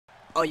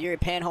Oh, Yuri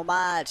paying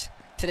homage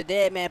to the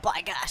dead man. Boy,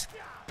 gosh.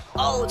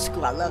 Old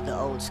school. I love the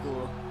old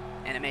school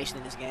animation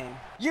in this game.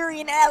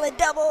 Yuri and Allin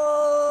double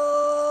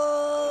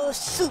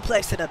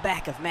suplex to the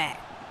back of Matt.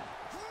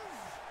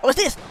 What's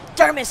this?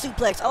 German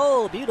suplex.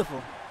 Oh,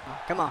 beautiful.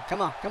 Come on,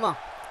 come on, come on.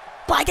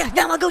 Boy, gosh.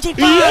 Now I'm going to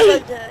go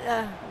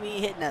G5. We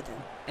ain't hit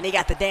nothing. And he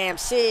got the damn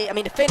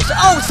the finisher.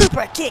 Oh,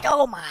 super kick.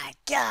 Oh, my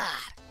God.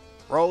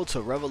 Road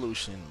to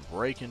Revolution,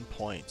 Breaking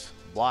Point,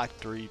 Block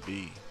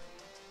 3B.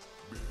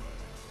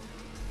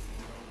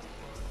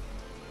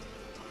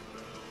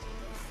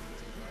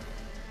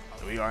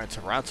 We are in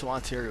Toronto,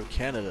 Ontario,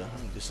 Canada.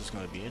 This is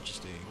going to be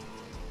interesting.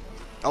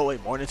 Oh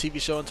wait, morning TV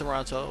show in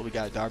Toronto. We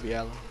got Darby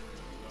Allin.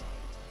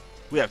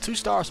 We have 2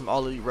 stars from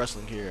All Elite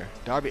Wrestling here.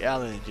 Darby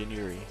Allin and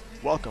Yuri.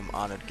 Welcome,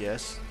 honored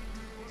guests.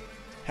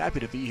 Happy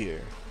to be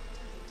here.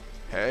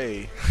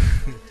 Hey.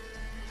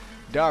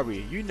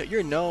 Darby,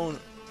 you're known...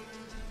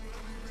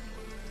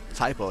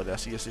 Typo,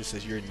 that's it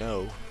says you're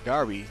no.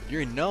 Darby,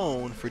 you're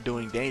known for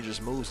doing dangerous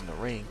moves in the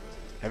ring.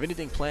 Have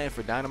anything planned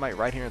for Dynamite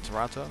right here in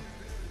Toronto?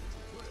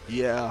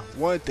 Yeah,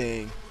 one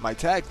thing, my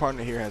tag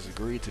partner here has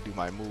agreed to do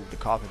my move, the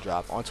coffin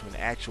drop, onto an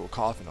actual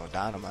coffin on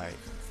Dynamite.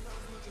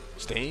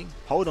 Sting?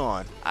 Hold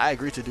on, I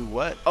agreed to do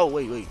what? Oh,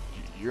 wait,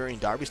 Yuri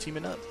and Darby's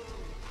teaming up?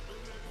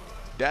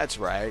 That's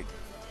right.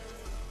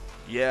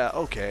 Yeah,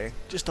 okay,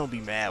 just don't be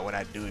mad when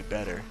I do it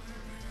better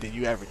than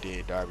you ever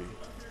did, Darby.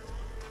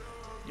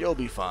 You'll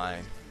be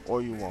fine,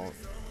 or you won't.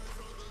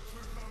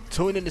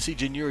 Tune in to see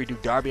Yuri do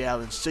Darby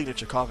Allin's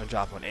signature coffin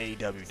drop on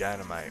AEW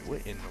Dynamite.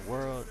 What in the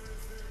world?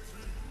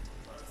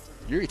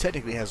 Yuri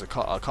technically has a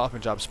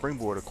coffin drop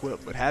springboard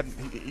equipped, but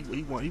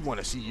he want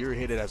to see Yuri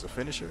hit it as a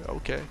finisher?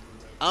 Okay.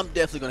 I'm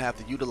definitely going to have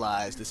to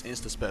utilize this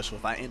Insta special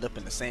if I end up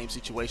in the same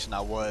situation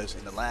I was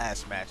in the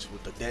last match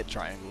with the death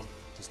triangle,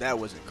 because that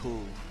wasn't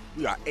cool.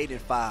 We are 8-5,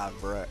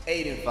 bruh.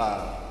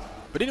 8-5.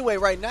 But anyway,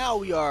 right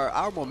now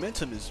our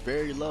momentum is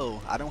very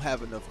low. I don't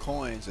have enough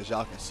coins, as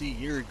y'all can see.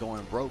 Yuri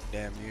going broke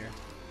damn near.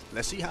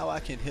 Let's see how I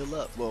can heal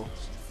up. Well,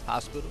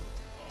 hospital.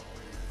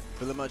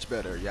 Feeling much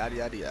better. Yada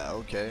yada yada.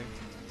 Okay.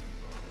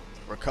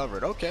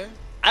 Recovered. Okay.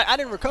 I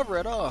didn't recover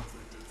at all.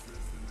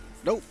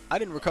 Nope. I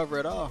didn't recover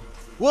at all.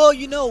 Well,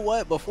 you know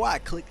what? Before I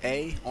clicked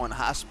A on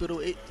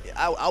hospital,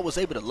 I was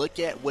able to look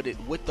at what it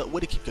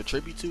could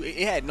contribute to.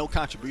 It had no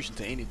contribution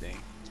to anything.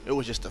 It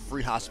was just a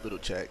free hospital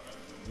check.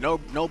 No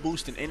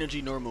boost in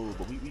energy nor move.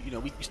 But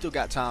we still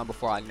got time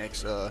before our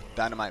next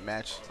Dynamite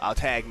match. Our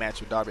tag match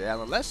with Darby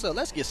Allin.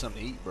 Let's get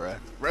something to eat, bruh.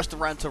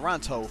 Restaurant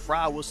Toronto.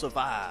 Fry will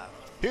survive.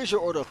 Here's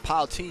your order of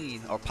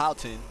poutine or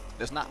poutin.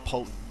 That's not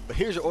potent. But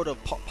here's your order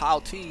of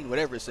poutine,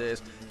 whatever it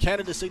says.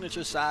 Canada's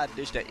signature side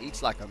dish that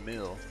eats like a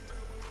meal.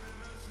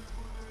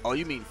 Oh,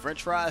 you mean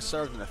French fries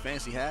served in a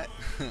fancy hat?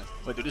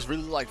 But do this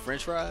really look like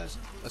French fries?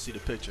 Let's see the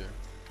picture.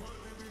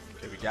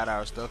 Okay, we got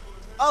our stuff.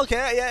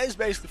 Okay, yeah, it's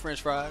basically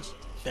French fries.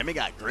 Damn, it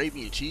got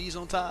gravy and cheese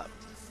on top.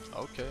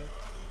 Okay.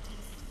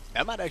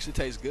 That might actually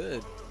taste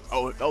good.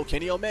 Oh,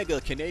 Kenny Omega,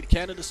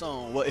 Canada's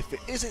own. Well, if it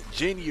isn't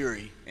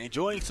Yuri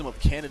enjoying some of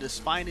Canada's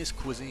finest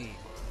cuisine,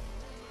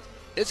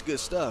 it's good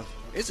stuff.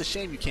 It's a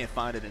shame you can't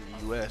find it in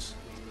the U.S.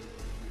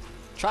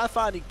 Try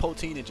finding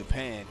poutine in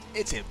Japan.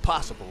 It's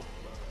impossible.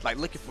 Like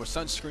looking for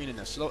sunscreen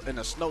in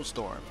a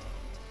snowstorm.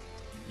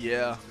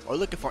 Yeah, or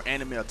looking for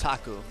anime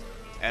otaku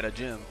at a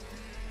gym.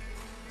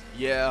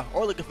 Yeah,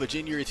 or looking for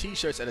Yuri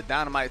t-shirts at a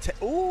Dynamite.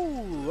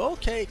 Ooh,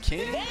 okay,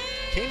 Kenny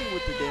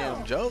with the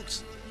damn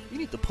jokes. You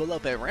need to pull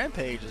up at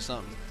Rampage or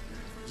something.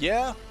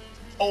 Yeah,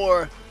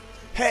 or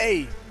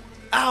hey,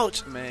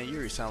 ouch, man.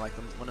 Yuri sound like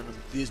one of them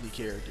Disney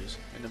characters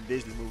in them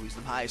Disney movies,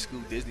 them high school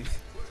Disney.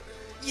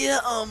 Yeah,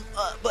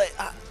 but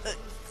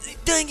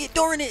dang it,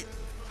 darn it.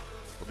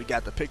 But we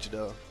got the picture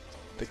though.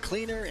 The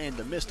cleaner and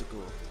the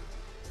mystical.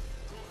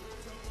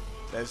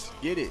 Let's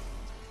get it.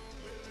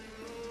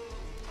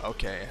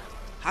 Okay.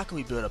 How can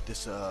we build up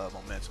this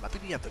momentum? I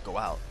think we have to go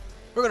out.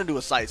 We're going to do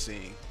a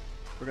sightseeing.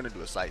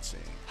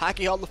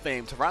 Hockey Hall of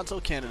Fame, Toronto,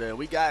 Canada. And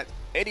we got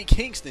Eddie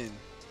Kingston.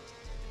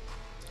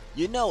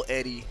 You know,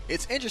 Eddie,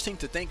 it's interesting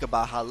to think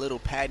about how little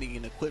padding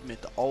and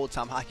equipment the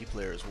old-time hockey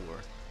players wore.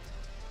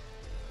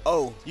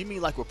 Oh, you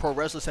mean like what pro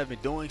wrestlers have been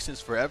doing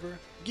since forever?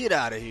 Get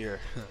out of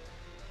here.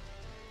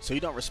 So you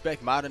don't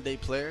respect modern day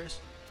players?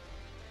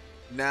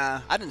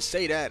 Nah, I didn't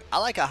say that. I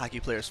like how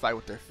hockey players fight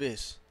with their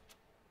fists.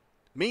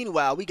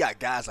 Meanwhile, we got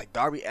guys like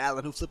Darby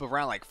Allin who flip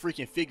around like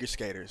freaking figure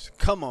skaters.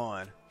 Come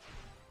on.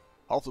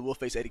 Hopefully we'll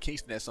face Eddie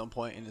Kingston at some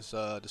point in this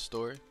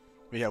story.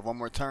 We have one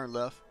more turn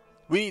left.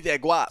 We need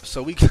that guap,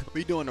 so we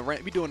doing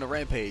the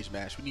Rampage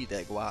match. We need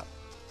that guap.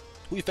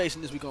 Who we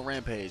facing this week on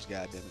Rampage,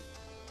 goddammit?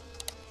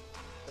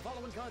 The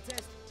following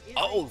contest is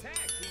oh,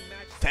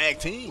 tag tag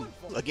team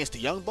against the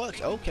Young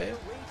Bucks. Okay.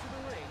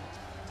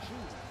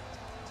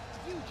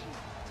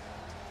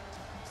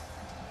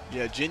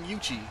 Yeah, Jin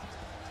Yuchi. And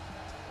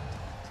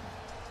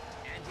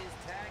his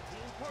tag team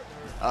partner.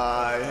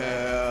 I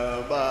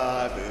have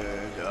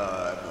been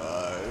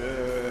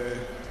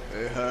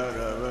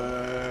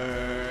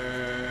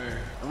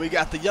we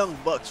got the Young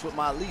Bucks with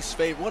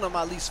one of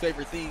my least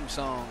favorite theme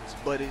songs,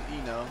 but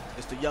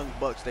it's the Young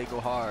Bucks. They go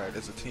hard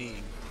as a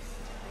team.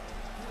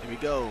 Here we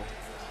go.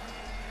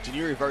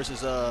 Yuri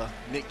versus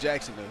Nick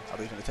Jackson. Are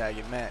they gonna tag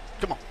in Matt?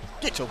 Come on,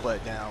 get your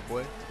butt down,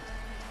 boy.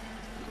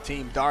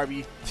 Team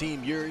Darby,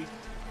 Team Yuri,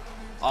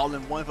 all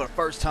in one for the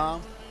first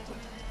time.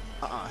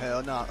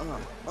 Hell no.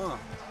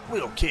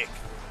 Wheel kick.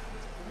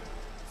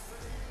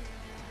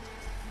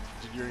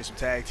 Yuri some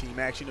tag team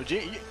action.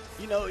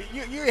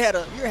 Yuri had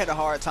a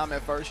hard time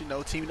at first.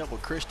 Teaming up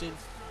with Christian,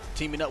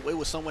 teaming up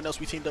with someone else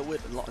we teamed up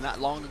with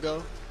not long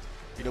ago.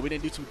 We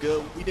didn't do too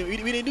good. We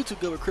didn't do too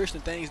good with Christian.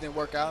 Things didn't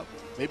work out.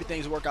 Maybe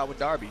things will work out with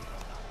Darby.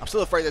 I'm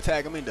still afraid to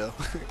tag him in though,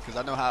 because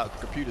I know how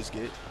computers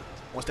get.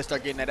 Once they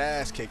start getting that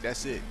ass kicked,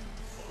 that's it.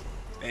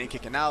 They ain't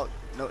kicking out.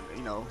 No,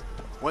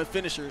 one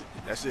finisher.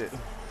 That's it.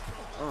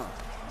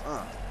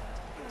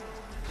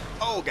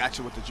 Oh, got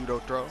you with the judo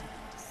throw.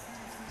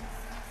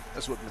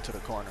 Let's whip him into the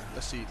corner.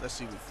 Let's see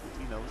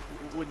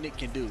what Nick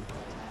can do.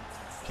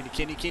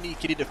 Can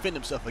he defend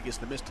himself against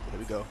the Mystical? There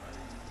we go.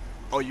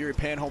 Oh, you're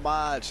paying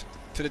homage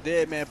to the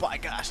dead man. My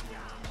gosh,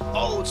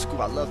 old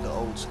school. I love the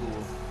old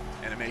school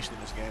animation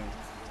in this game.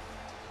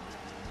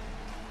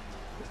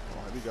 Come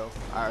on, here we go.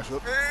 Irish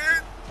whip.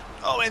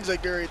 Oh,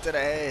 enziguri to the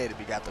head.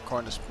 We got the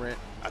corner sprint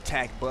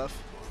attack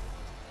buff.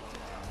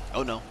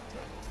 Oh no.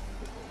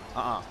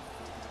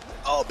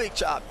 Oh, big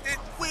chop. It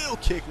will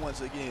kick once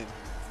again.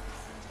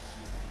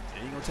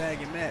 You ain't gonna tag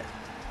him, Matt.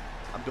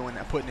 I'm doing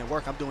that, putting in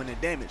work. I'm doing that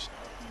damage.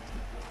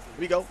 Here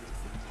we go.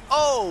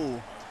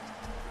 Oh.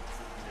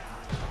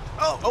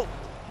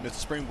 Mr.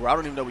 Springboard. I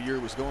don't even know what Yuri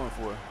was going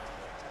for.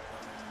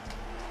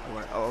 You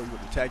want to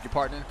tag your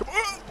partner? Come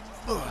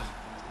on.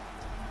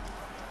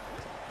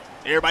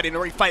 Everybody in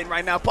the ring fighting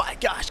right now. My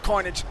gosh,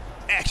 carnage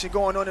action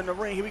going on in the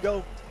ring. Here we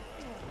go.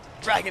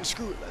 Dragon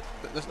screw.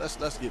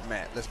 Let's get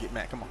Matt. Let's get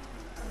Matt. Come on.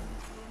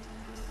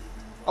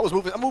 I'm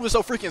moving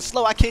so freaking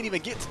slow. I can't even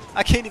get to him.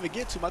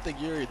 I think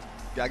Yuri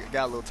got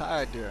a little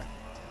tired there.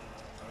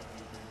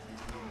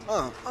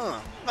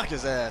 Knock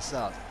his ass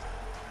out.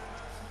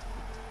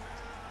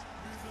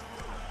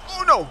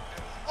 Oh no.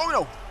 Oh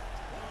no.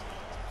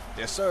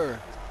 Yes, sir.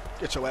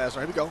 Get your ass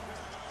right. Here we go.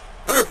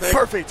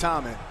 Perfect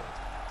timing.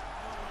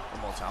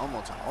 One more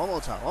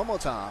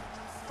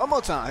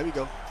time. Here we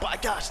go. My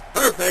gosh.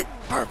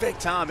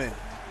 Perfect timing.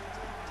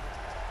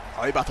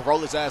 Oh, he about to roll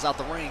his ass out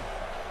the ring.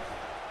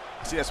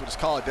 See, that's what it's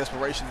called,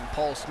 Desperation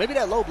Impulse. Maybe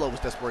that low blow was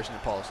Desperation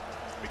Impulse.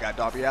 We got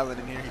Darby Allin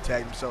in here. He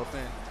tagged himself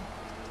in.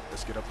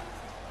 Let's get up.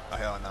 Oh,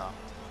 hell no.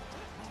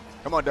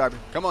 Come on, Darby.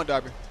 Come on.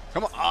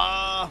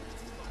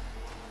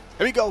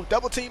 Here we go.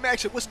 Double team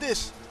action. What's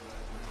this?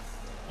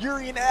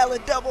 Yuri and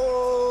Allin double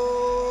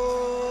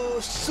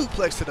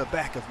suplex to the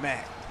back of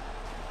Matt.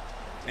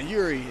 And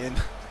Yuri and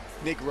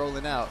Nick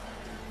rolling out.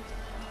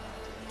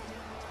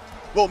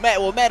 Well,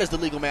 Matt is the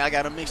legal man. I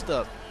got him mixed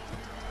up.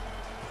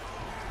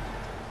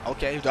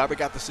 Okay, Darby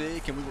got the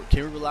sig. Can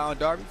we rely on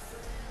Darby?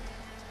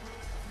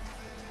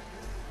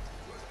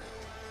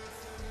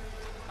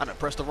 I done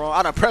pressed the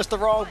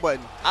wrong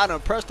button.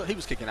 He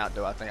was kicking out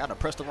though, I think. I done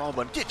pressed the wrong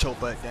button. Get your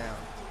butt down.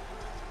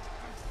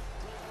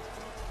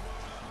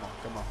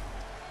 Come on.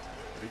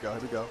 Here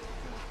we go.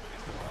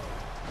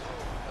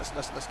 Let's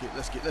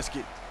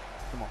get.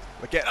 Come on.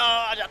 Look at.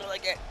 Oh, I got to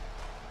look at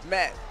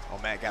Matt. Oh,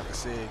 Matt got the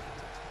sig.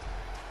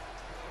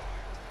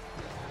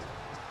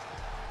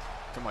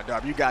 Come on,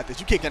 Darby. You got this.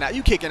 You kicking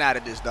out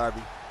of this,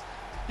 Darby.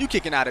 You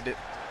kicking out of it.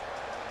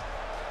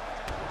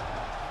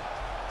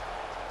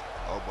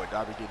 Oh boy,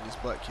 Darby getting his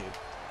butt kicked.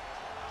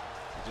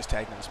 He just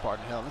tagged in his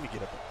partner. Hell, let me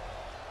get up.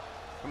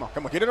 Come on,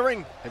 get in the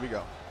ring. Here we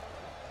go.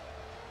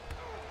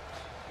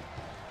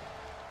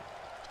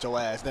 Get your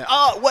ass down.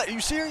 Oh, what? Are you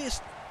serious?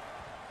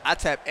 I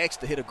tapped X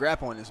to hit a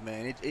grab on this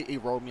man.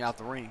 It rolled me out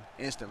the ring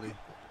instantly.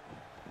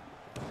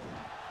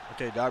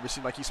 Okay, Darby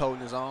seems like he's holding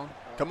his own.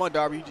 Come on,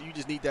 Darby. You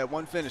just need that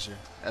one finisher.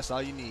 That's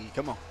all you need.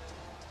 Come on.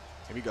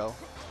 Here we go.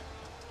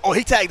 Oh,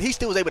 he tagged. He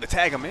still was able to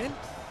tag him in.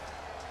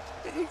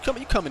 You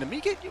coming to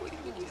me?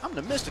 I'm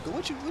the Mystical.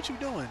 What you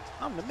doing?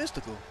 I'm the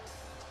Mystical.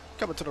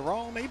 Coming to the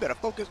wrong, man. You better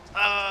focus.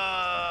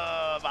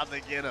 About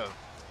to get him.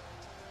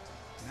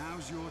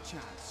 Now's your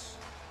chance.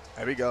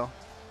 There we go.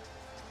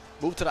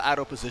 Move to the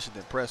idle position,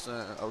 then press.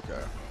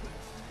 Okay.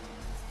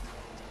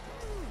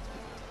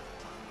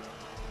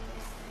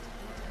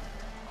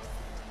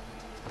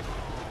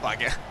 Oh, I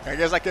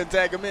guess I couldn't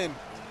tag him in.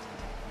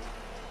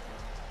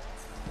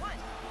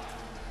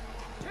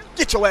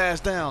 Get your ass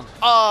down.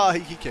 Oh,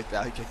 he kicked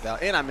out.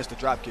 And I missed the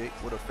drop kick.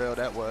 What a fail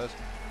that was.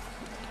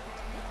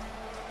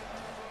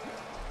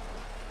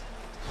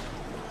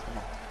 Come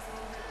on.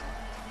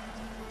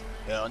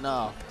 Hell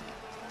no.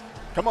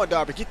 Come on,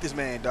 Darby. Get this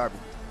man, Darby.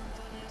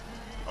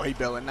 Oh, he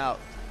bailing out.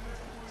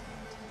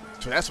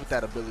 So that's what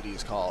that ability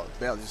is called.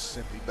 Bail, just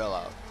simply bail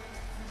out.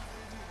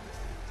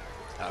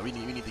 We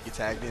need to get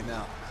tagged in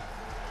now.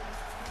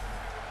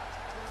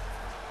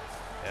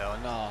 Hell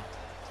no.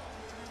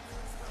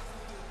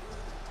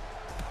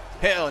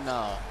 Hell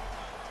no.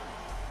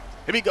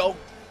 Here we go.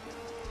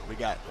 We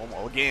got one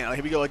more again. Oh,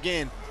 here we go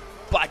again.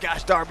 My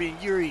gosh, Darby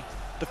and Yuri.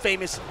 The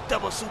famous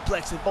double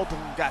suplex, and both of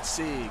them got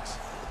SIGs.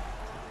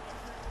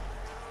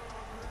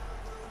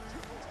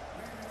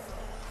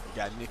 You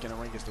got Nick in the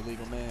ring as the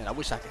legal man. I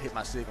wish I could hit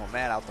my SIG on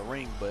Matt out the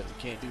ring, but we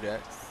can't do that.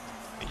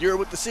 And Yuri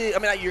with the SIG. I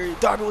mean, not Yuri.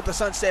 Darby with the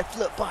sunset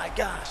flip. My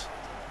gosh.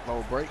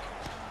 Low break.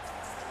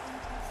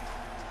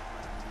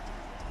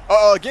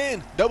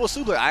 Again, double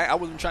suplex. I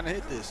wasn't trying to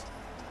hit this.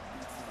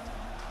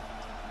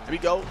 Here we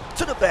go.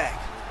 To the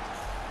back.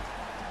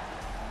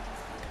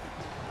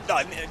 No,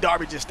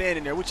 Darby just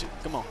standing there.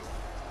 Come on.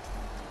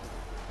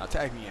 Now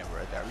tag me in,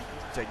 bro. Darby.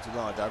 You're taking too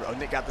long, Darby. Oh,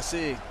 Nick got the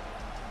SIG.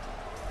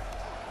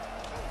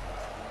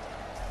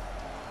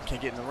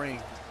 Can't get in the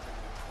ring.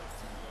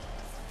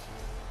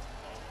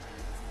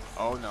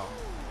 Oh, no.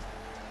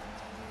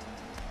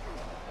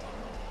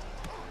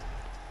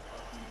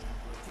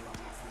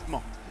 Come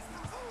on.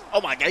 Oh,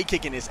 my God. He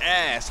kicking his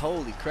ass.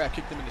 Holy crap.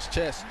 Kicked him in his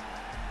chest.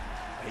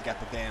 He got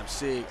the damn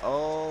SIG.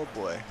 Oh,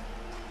 boy.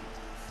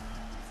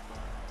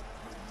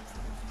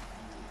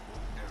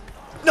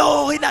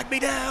 No, he knocked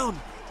me down.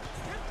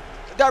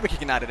 Darby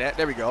kicking out of that.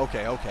 There we go.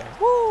 Okay, okay.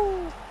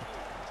 Woo.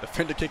 The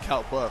fender kick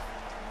out buff.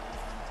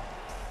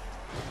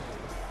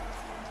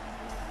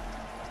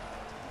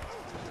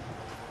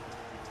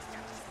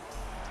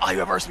 Oh, you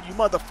reverse me, you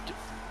motherfucker.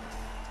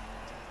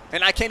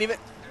 And I can't even.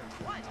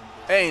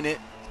 Ain't it?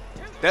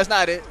 That's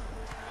not it.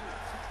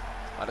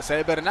 About to say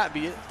it better not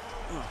be it.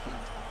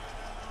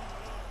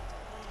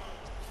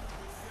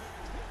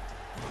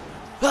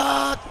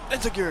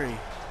 That's a Yuri.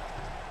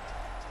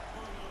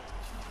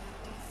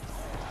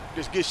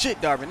 Just good shit,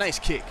 Darby. Nice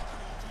kick.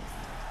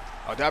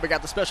 Oh, Darby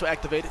got the special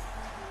activated.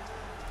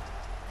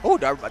 Oh,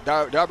 Darby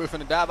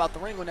finna dive out the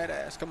ring on that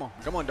ass. Come on.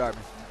 Come on, Darby.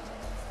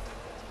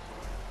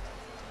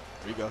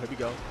 Here we go. Here we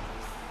go.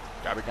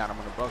 Darby got him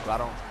on the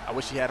buckle. I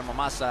wish he had him on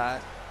my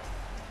side.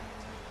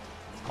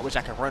 I wish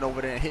I could run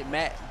over there and hit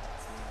Matt.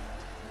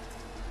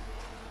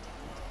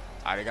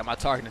 All right, I got my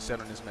target set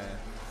on this man.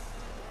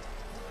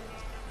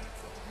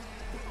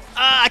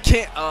 I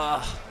can't.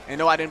 And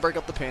no, I didn't break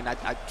up the pin.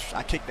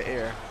 I kicked the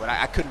air, but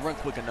I couldn't run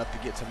quick enough to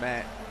get to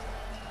Matt.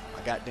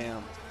 My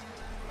goddamn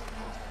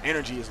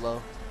energy is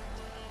low.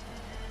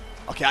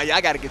 Okay,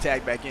 I got to get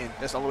tagged back in.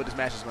 That's the only way this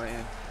match is going to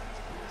end.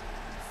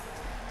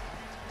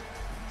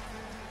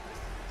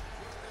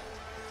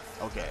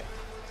 Okay.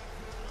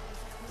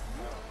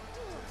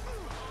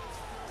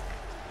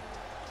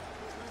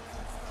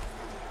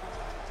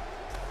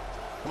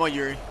 Come on,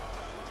 Yuri.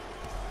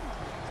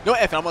 No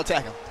effing, I'm going to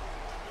attack him.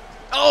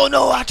 Oh,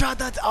 no, I tried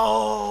that.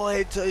 Oh,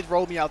 it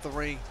rolled me out the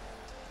ring.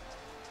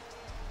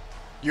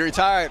 You're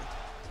retired.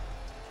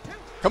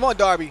 Come on,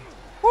 Darby.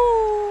 Woo.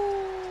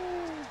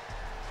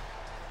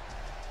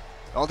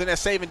 The only thing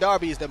that's saving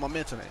Darby is that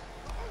momentum.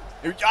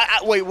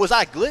 Wait, was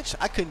I glitched?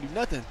 I couldn't do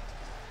nothing.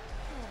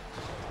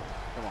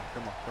 Come on,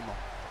 come on, come on.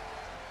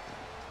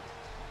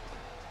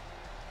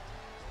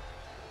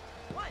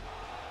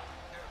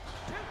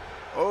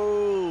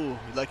 Oh,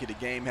 you're lucky the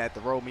game had to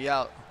roll me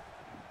out.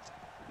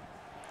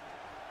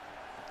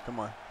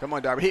 Come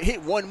on, Darby.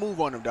 Hit one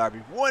move on him, Darby.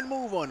 One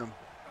move on him.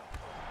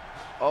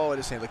 Oh,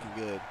 this ain't looking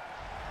good.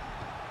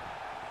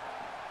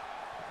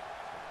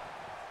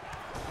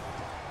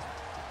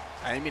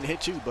 I didn't mean to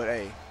hit you, but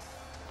hey,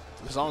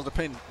 as long as the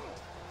pin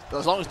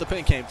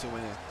came to an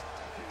end.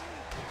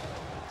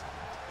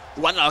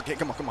 Ooh, okay,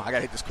 come on. I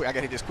gotta hit this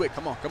quick.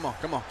 Come on. Here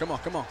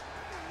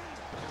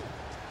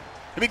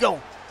we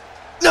go.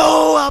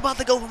 No, I'm about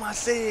to go for my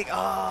SIG.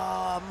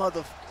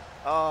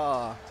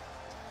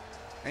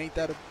 Ain't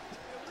that a...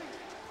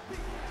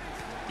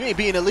 You ain't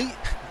being elite.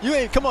 You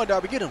ain't. Come on,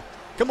 Darby. Get him.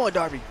 Come on,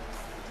 Darby.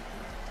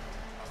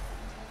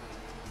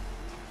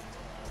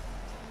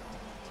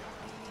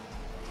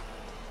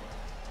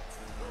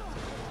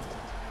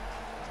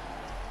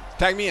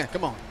 Tag me in.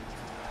 Come on.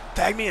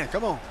 Tag me in.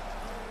 Come on.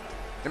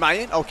 Am I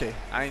in? Okay.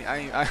 I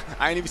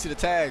ain't even see the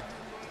tag.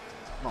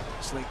 Come on.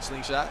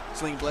 Slingshot.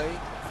 Sling blade. All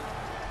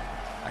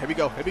right, here we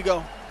go. Here we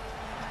go.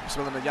 I'm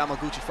smelling the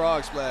Yamaguchi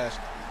frog splash.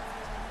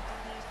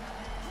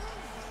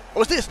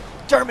 What's this?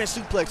 German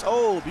suplex.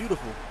 Oh,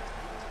 beautiful.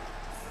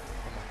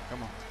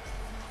 Come on.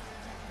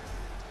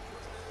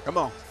 Come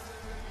on.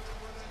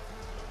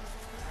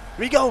 Here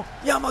we go.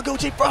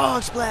 Yamaguchi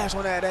frog splash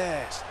on that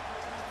ass.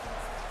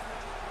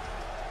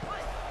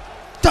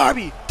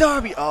 Darby.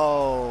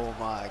 Oh,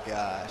 my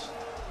gosh.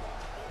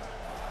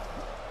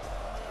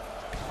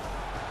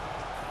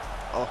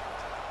 Oh,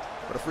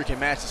 what a freaking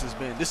match this has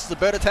been. This is a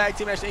better tag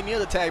team match than any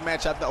other tag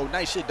match I've done. Oh,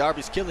 nice shit.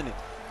 Darby's killing it.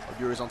 Oh,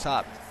 Yuri's on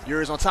top.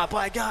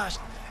 My gosh.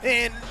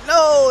 And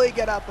no, he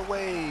got out the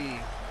way.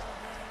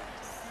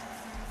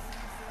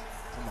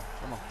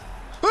 Come on.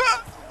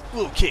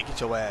 Little kick,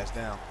 get your ass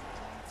down.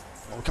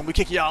 Oh, can we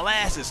kick y'all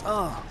asses?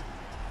 Come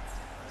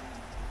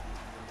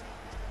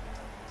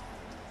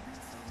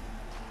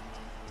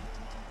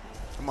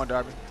on,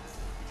 Darby.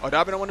 Oh,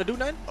 Darby don't want to do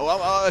nothing?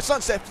 Oh, a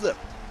sunset flip.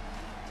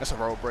 That's a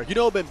roll break. You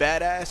know it would have been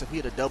badass if we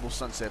had a double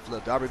sunset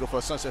flip. Darby go for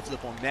a sunset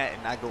flip on Matt,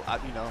 and I go,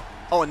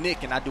 on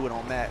Nick, and I do it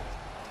on Matt.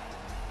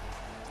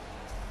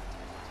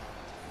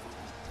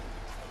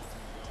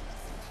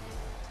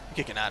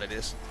 Kicking out of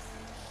this.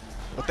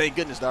 Well, thank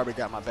goodness Darby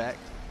got my back.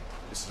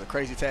 This is a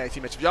crazy tag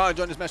team match. If y'all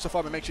enjoyed this match so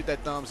far, make sure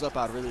that thumbs up.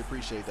 I'd really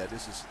appreciate that.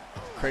 This is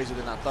crazier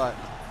than I thought.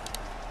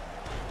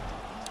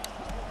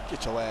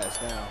 Get your ass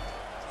down.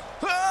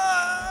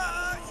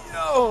 Ah,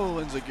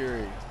 yo,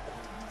 Enziguri.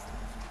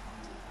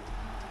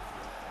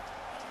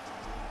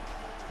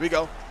 Here we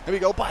go. Here we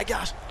go. My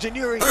gosh.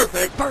 Yuri.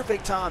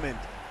 Perfect timing.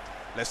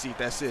 Let's see if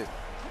that's it.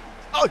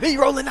 Oh, he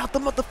rolling out the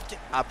motherfucker.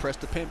 I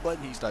pressed the pin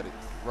button. He started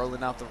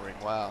rolling out the ring.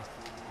 Wow.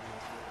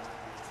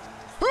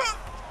 Come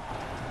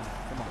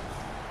on.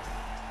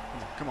 Come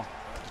on. Come on.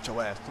 Get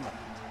your ass. Come on.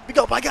 Here we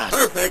go. My gosh.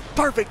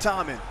 Perfect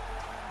timing.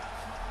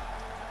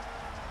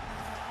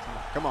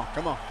 Come on.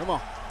 Come on. Come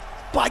on.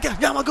 My God.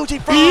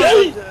 Yamaguchi Frog.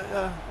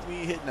 We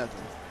ain't hit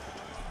nothing.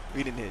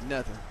 We didn't hit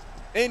nothing.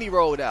 And he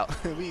rolled out.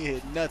 We ain't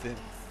hit nothing.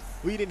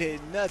 We didn't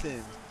hit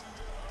nothing.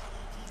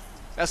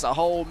 That's a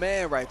whole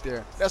man right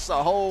there. That's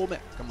a whole man.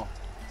 Come on.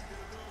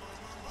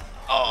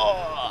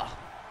 Oh.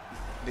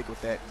 Nick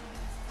with that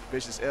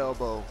vicious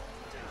elbow.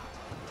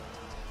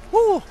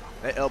 Woo.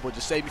 That elbow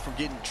just saved me from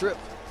getting tripped.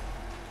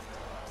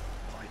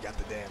 Oh, he got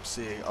the damn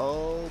sig.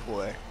 Oh,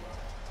 boy.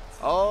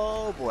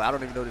 Oh, boy. I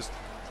don't even know this.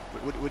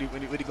 What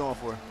are you going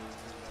for?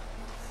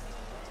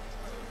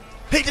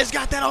 He just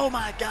got that. Oh,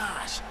 my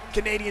gosh.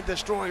 Canadian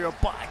Destroyer.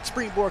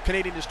 Springboard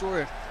Canadian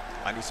Destroyer.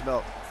 I need some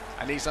help.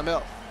 I need some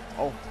help.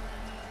 Oh.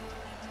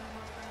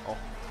 Oh.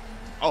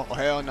 Oh,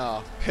 hell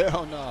no.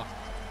 Hell no.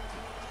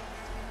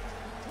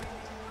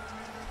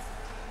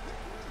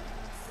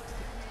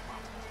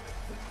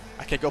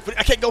 I can't go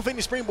for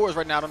any springboards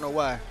right now. I don't know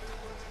why.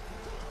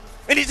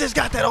 And he just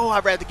got that. Oh,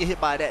 I'd rather get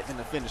hit by that than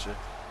the finisher.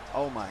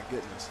 Oh my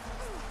goodness.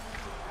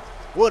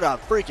 What a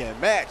freaking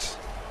match.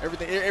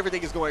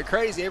 Everything is going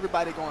crazy.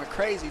 Everybody going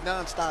crazy.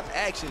 Non-stop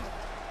action.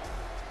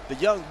 The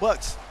Young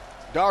Bucks,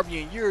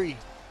 Darby and Yuri.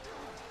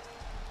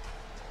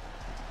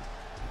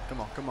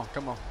 Come on, come on,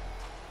 come on.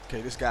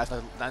 Okay, this guy's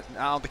not I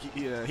don't think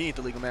he ain't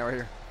the legal man right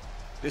here.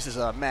 This is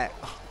Matt.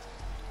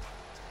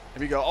 Here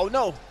we go. Oh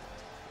no.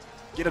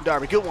 Get him,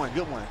 Darby. Good one,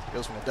 good one. It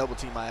was gonna double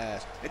team my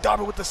ass. And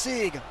Darby with the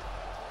sig.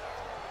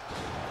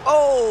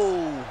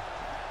 Oh.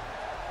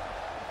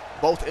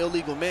 Both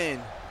illegal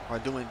men are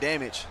doing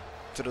damage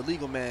to the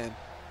legal man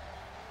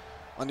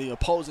on the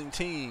opposing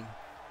team.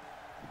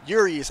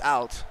 Yuri is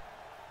out.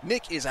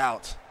 Nick is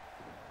out.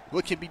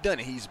 What can be done?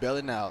 And he's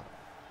bailing out.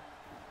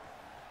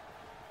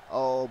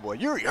 Oh boy,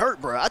 Yuri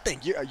hurt, bro. I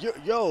think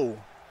yo.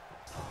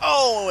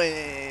 Oh,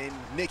 and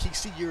Nick, he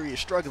see Yuri is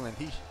struggling.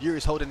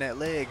 Yuri's holding that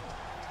leg.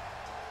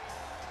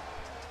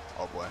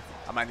 Oh boy,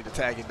 I might need to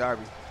tag in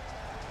Darby.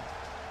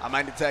 I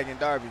might need to tag in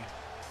Darby.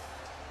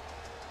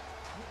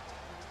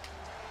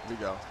 Here we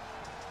go.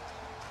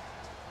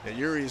 Yeah,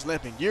 Yuri is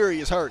limping. Yuri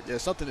is hurt. Yeah,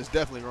 something is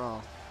definitely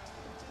wrong.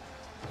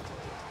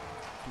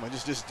 Come on,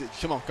 just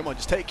come on,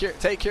 just take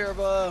care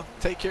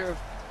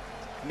of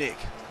Nick.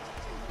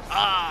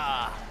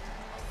 Ah.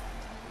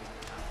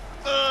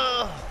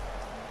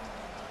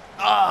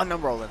 And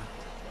I'm rolling.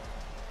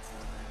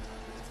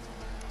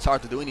 It's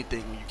hard to do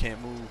anything when you can't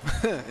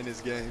move in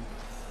this game.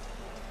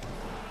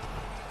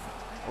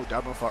 Oh,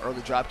 Darby for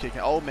early drop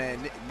kicking. Oh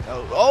man,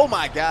 oh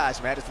my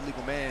gosh, Matt is the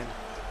legal man.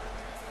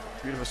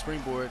 Beautiful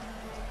springboard.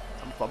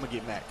 I'm gonna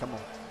get Matt. Come on,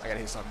 I gotta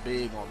hit something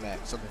big on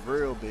Matt. Something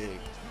real big. Here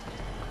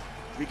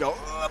we go.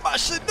 My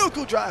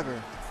Sudoku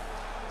driver.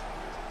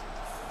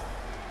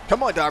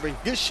 Come on, Darby.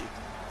 Good shit.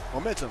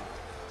 Momentum.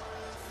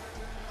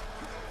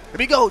 Here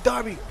we go,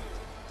 Darby.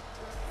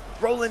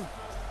 Rolling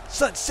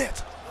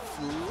sunset.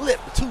 Flip.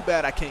 Too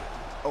bad I can't.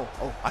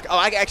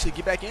 I can actually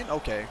get back in?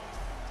 Okay.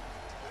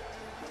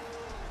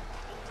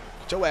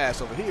 Get your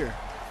ass over here.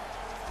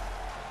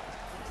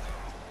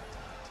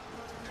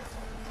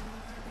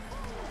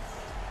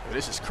 Yo,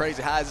 this is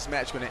crazy. How is this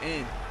match going to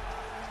end?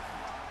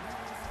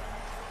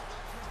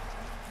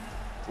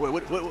 Wait,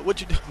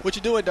 what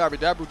you doing, Darby?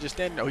 Darby just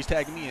standing there. Oh, he's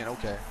tagging me in.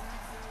 Okay.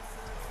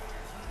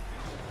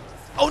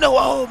 Oh no!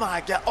 Oh my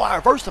God! Oh, I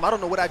reversed him. I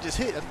don't know what I just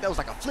hit. I think that was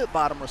like a flip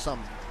bottom or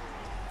something.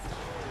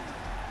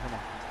 Come on.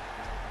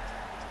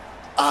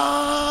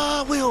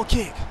 Ah, wheel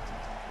kick.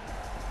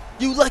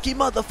 You lucky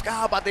motherfucker!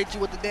 How about that?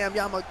 You with the damn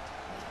Yama?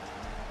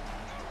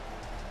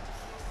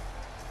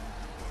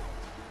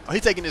 Oh, he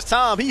taking his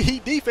time. He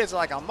defense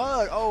like a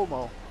mug. Oh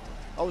mo.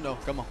 Oh no!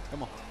 Come on!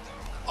 Come on!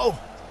 Oh.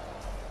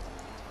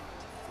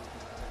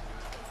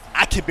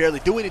 I can barely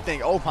do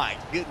anything. Oh my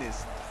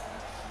goodness.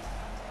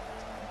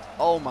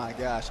 Oh my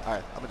gosh. All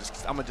right, I'm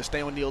gonna just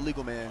stay on the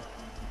illegal man.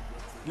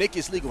 Nick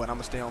is legal and I'm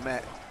gonna stay on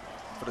Matt.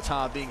 For the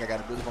time being, I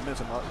gotta build the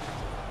momentum up.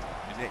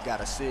 And Nick got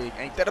a sig.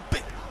 Ain't that a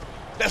bit?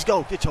 Let's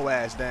go. Get your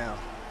ass down.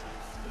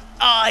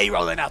 Ah, he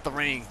rolling out the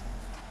ring.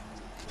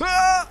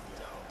 Ah!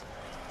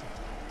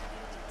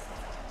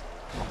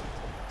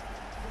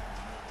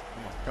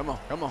 Come on,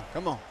 come on,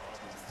 come on.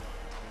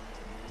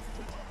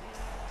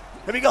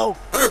 Here we go.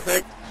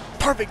 Perfect.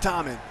 Perfect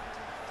timing.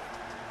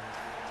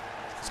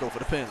 Let's go for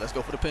the pin. Let's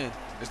go for the pin.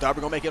 Is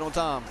Darby gonna make it on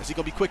time? Is he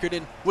gonna be quicker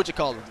than what you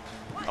call him?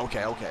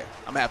 Okay, okay.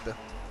 I'm after.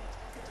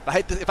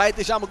 If I hit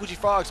this Yamaguchi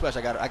Frog Splash,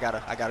 I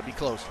gotta be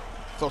close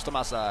to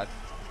my side.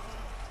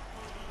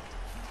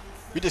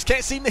 We just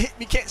can't seem to hit.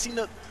 We can't seem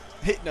to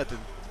hit nothing.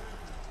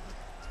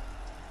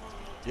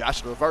 Yeah, I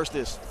should reverse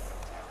this.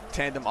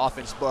 Tandem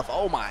offense buff.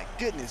 Oh my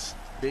goodness.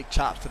 Big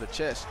chops to the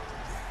chest.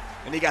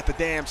 And he got the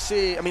damn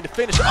Sid. I mean the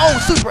finisher. Oh,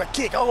 super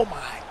kick. Oh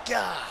my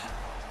God.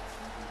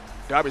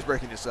 Darby's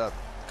breaking this up.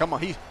 Come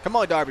on, come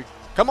on, Darby.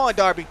 Come on,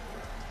 Darby.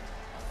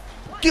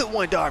 Get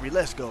one, Darby.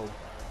 Let's go.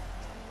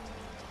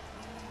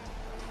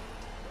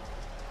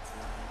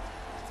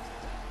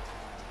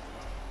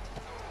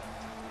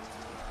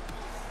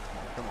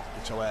 Come on,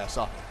 get your ass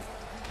off.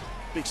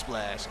 Big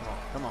splash. Come on,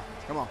 come on,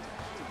 come on.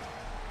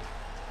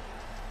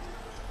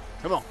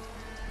 Come on.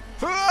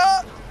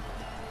 Ah!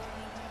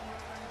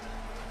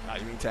 Nah,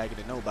 you ain't tagging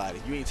in nobody.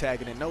 You ain't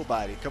tagging in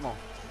nobody. Come on.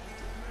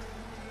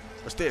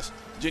 What's this?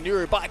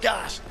 Yuri, by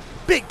gosh.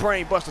 Big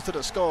brain buster to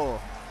the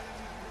skull.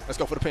 Let's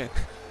go for the pin.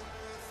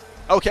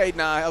 Okay,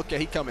 nah, okay,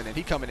 he coming in.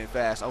 He coming in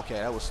fast. Okay,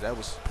 that was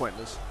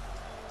pointless.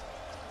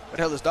 What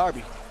the hell is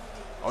Darby?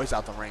 Oh, he's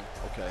out the ring.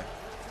 Okay.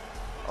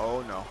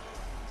 Oh no.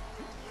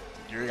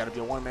 Yuri gotta be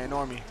a one-man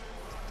army.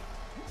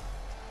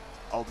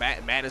 Oh,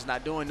 Matt is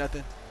not doing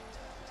nothing.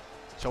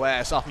 Get your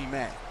ass off me,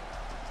 Matt.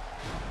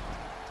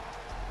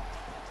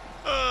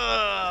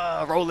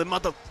 Rolling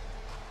mother.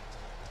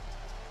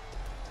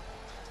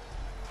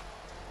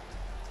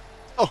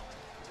 Oh,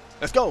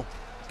 let's go.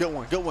 Good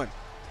one, good one.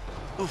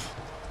 Oof.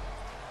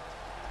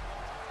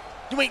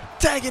 You ain't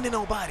tagging in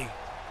nobody.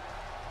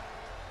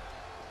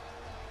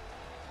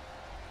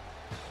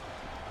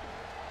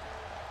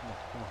 Come on,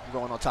 come on. I'm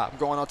going on top. I'm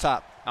going on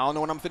top. I don't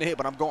know when I'm finna hit,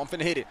 but I'm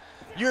finna hit it.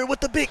 You're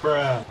with the big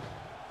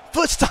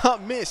foot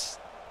stomp miss.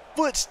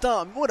 Foot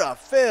stomp. What a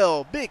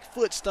fail. Big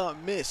foot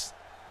stomp miss.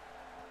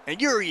 And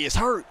Yuri is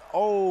hurt.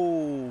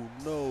 Oh,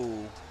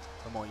 no.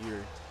 Come on,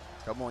 Yuri.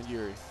 Come on,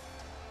 Yuri.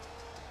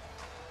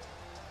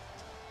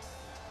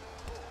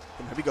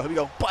 Come on, here we go. Here we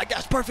go. Boy,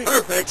 gosh, perfect.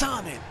 Perfect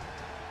timing.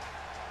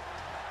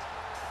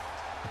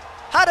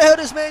 How the hell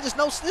this man just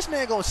knows? This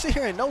man gonna sit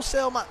here and no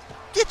sell my.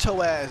 Get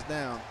your ass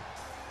down.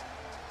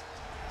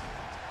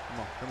 Come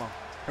on, come on,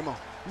 come on.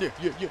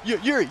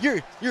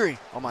 Yuri.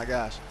 Oh my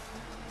gosh.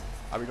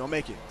 Are we gonna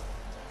make it?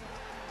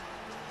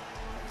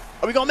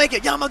 Are we gonna make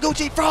it?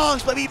 Yamaguchi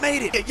frogs, but we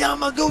made it.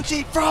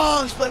 Yamaguchi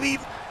frogs, but we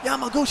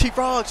Yamaguchi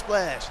frog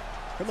splash.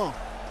 Come on.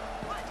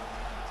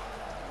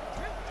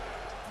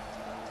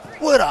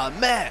 What a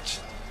match.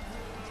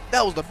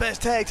 That was the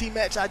best tag team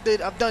match I've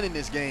done in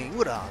this game.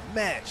 What a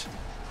match.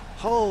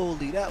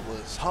 Holy, that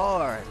was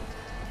hard.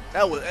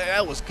 That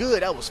was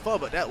good. That was fun,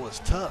 but that was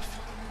tough.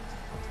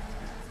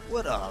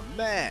 What a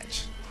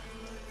match.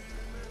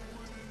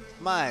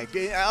 My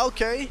God.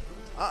 Okay.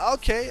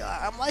 Okay.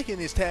 I'm liking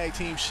this tag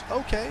team.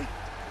 Okay.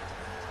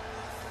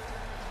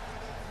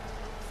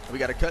 We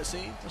got a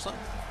cutscene or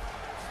something?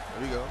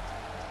 There we go.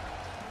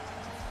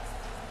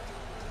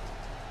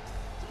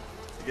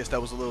 I guess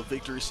that was a little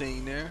victory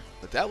scene there,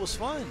 but that was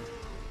fun.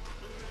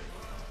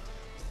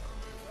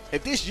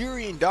 If this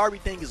Yuri and Darby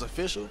thing is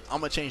official, I'm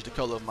going to change the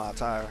color of my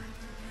attire.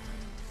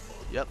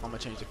 Yep, I'm going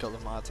to change the color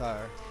of my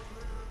attire.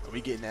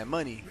 We getting that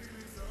money.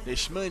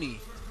 This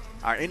money.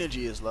 Our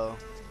energy is low.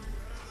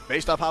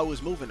 Based off how it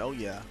was moving, oh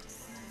yeah.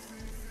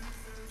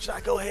 Should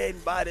I go ahead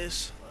and buy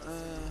this?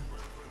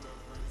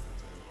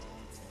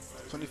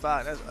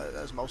 25,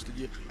 that's most of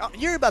you.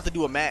 You're about to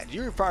do a match.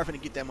 You're probably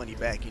finna get that money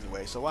back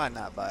anyway, so why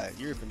not buy it?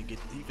 You're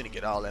finna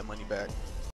get all that money back.